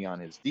guaranteed money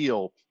on his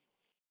deal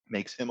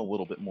makes him a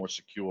little bit more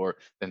secure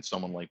than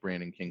someone like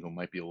Brandon King, who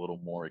might be a little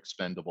more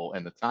expendable.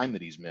 And the time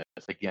that he's missed,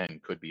 again,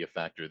 could be a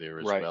factor there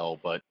as well.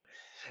 But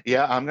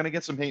yeah, I'm going to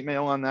get some hate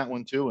mail on that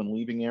one too, and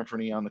leaving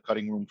Anthony on the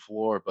cutting room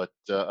floor. But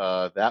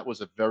that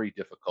was a very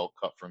difficult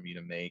cut for me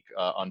to make.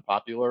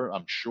 Unpopular,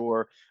 I'm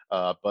sure,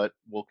 but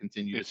we'll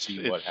continue to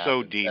see what happens. It's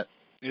so deep.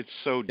 It's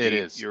so deep. It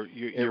is. You're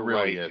it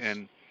really right. is.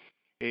 And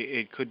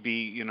it could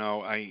be,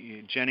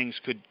 Jennings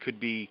could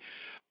be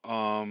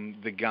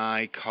the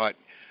guy cut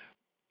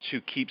to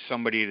keep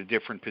somebody at a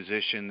different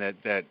position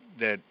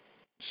that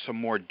some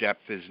more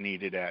depth is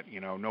needed at.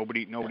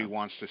 Nobody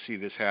wants to see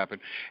this happen.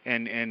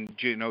 And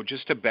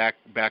just to back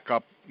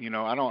up,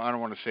 I don't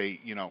want to say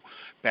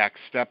back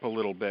step a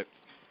little bit,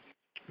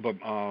 But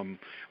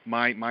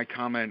my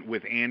comment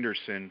with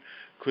Anderson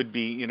could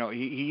be,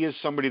 he is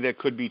somebody that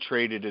could be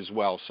traded as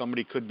well.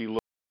 Somebody could be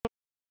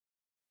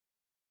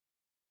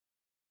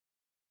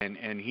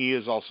and he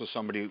is also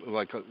somebody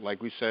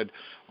like we said,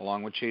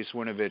 along with Chase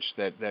Winovich,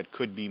 that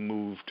could be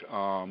moved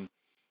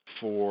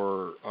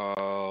for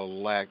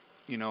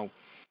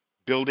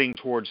building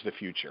towards the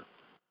future.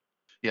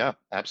 Yeah,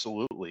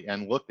 absolutely.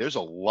 And look, there's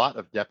a lot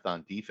of depth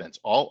on defense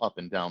all up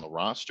and down the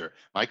roster.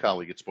 My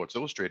colleague at Sports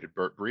Illustrated,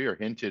 Bert Breer,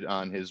 hinted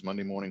on his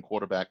Monday morning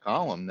quarterback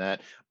column that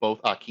both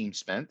Akeem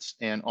Spence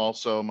and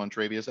also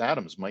Montravius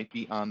Adams might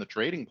be on the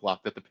trading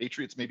block, that the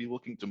Patriots may be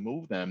looking to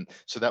move them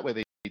so that way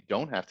they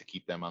don't have to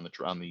keep them on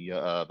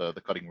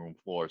the cutting room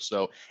floor.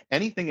 So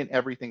anything and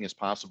everything is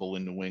possible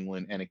in New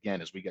England. And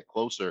again, as we get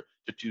closer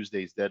to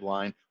Tuesday's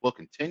deadline, we'll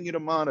continue to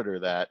monitor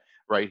that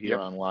right here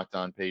on Locked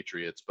On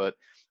Patriots. But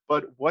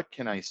what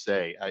can I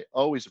say? I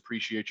always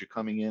appreciate you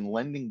coming in,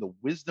 lending the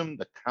wisdom,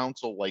 the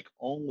counsel like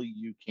only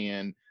you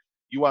can.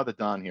 You are the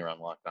Don here on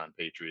Locked On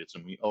Patriots,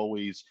 and we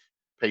always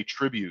pay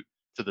tribute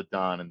to the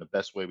Don in the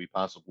best way we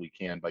possibly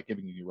can by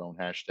giving you your own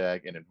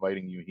hashtag and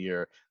inviting you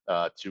here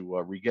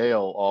to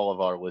regale all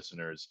of our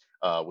listeners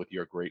with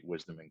your great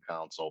wisdom and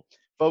counsel.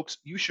 Folks,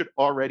 you should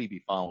already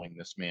be following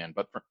this man,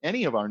 but for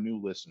any of our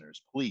new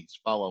listeners, please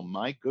follow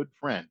my good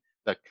friend,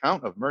 the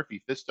Count of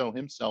Murphy Fisto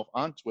himself,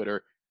 on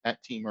Twitter at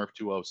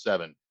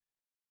TMurph207.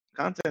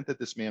 Content that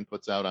this man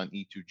puts out on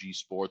E2G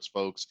Sports,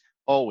 folks,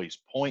 always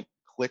point,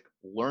 click,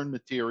 learn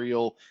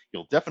material.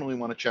 You'll definitely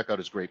want to check out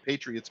his great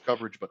Patriots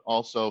coverage, but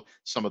also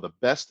some of the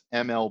best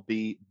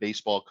MLB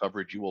baseball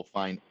coverage you will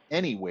find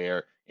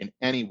anywhere in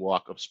any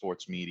walk of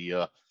sports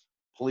media.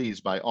 Please,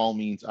 by all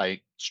means,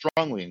 I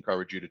strongly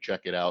encourage you to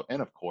check it out.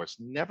 And of course,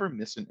 never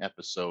miss an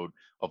episode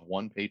of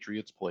One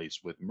Patriots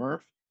Place with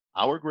Murph,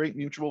 our great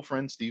mutual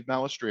friend Steve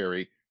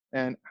Balistreri,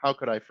 and how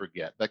could I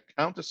forget, the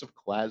Countess of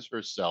Claz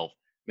herself,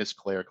 Miss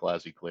Claire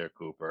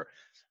Cooper.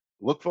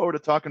 Look forward to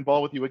talking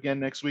ball with you again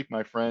next week,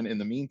 my friend. In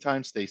the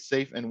meantime, stay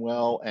safe and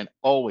well, and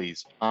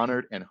always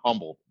honored and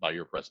humbled by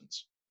your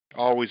presence.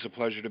 Always a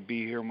pleasure to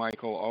be here,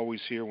 Michael.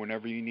 Always here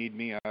whenever you need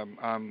me.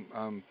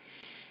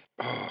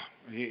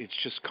 It's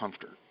just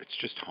comfort. It's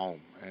just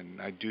home,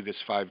 and I'd do this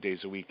 5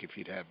 days a week if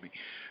you'd have me.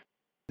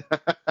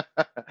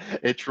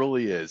 It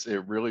truly is.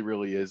 It really,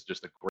 really is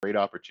just a great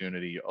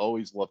opportunity. You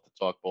always love to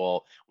talk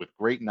ball with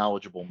great,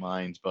 knowledgeable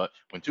minds. But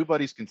when two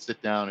buddies can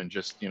sit down and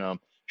just,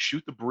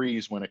 shoot the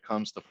breeze when it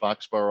comes to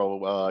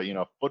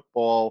Foxborough,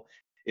 football,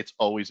 it's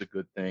always a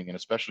good thing. And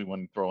especially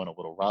when you throw in a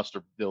little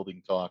roster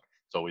building talk,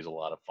 it's always a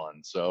lot of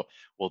fun. So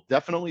we'll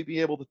definitely be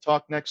able to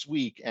talk next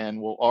week,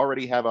 and we'll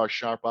already have our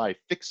sharp eye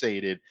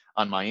fixated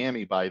on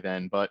Miami by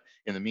then. But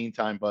in the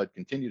meantime, Bud,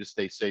 continue to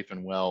stay safe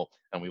and well,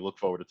 and we look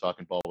forward to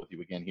talking ball with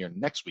you again here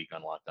next week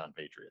on Locked On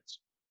Patriots.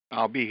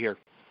 I'll be here.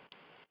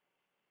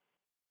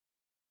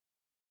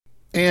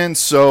 And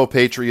so,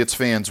 Patriots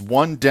fans,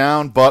 one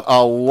down, but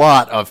a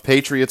lot of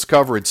Patriots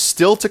coverage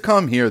still to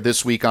come here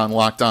this week on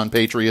Locked On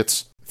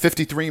Patriots.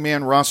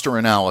 53-man roster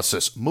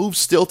analysis, moves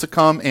still to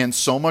come, and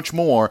so much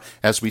more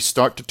as we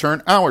start to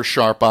turn our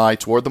sharp eye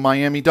toward the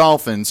Miami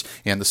Dolphins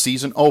and the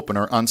season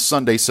opener on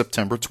Sunday,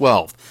 September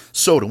 12th.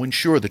 So to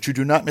ensure that you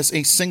do not miss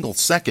a single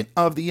second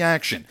of the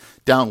action,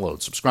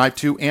 download, subscribe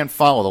to, and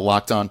follow the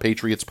Locked On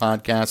Patriots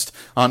podcast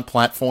on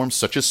platforms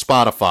such as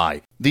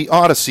Spotify, the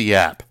Odyssey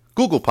app,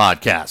 Google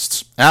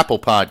Podcasts, Apple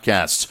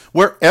Podcasts,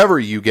 wherever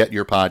you get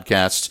your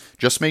podcasts.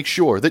 Just make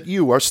sure that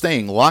you are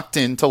staying locked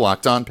in to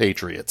Locked On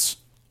Patriots.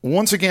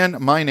 Once again,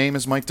 my name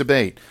is Mike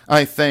Debate.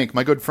 I thank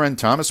my good friend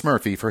Thomas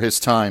Murphy for his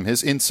time,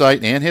 his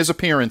insight, and his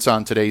appearance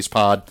on today's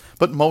pod.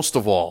 But most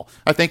of all,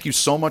 I thank you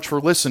so much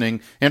for listening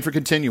and for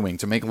continuing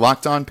to make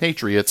Locked On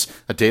Patriots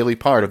a daily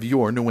part of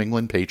your New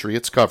England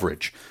Patriots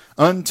coverage.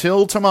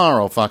 Until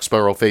tomorrow,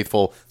 Foxborough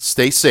faithful,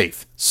 stay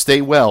safe,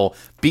 stay well,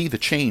 be the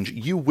change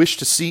you wish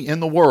to see in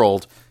the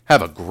world.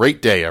 Have a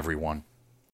great day, everyone.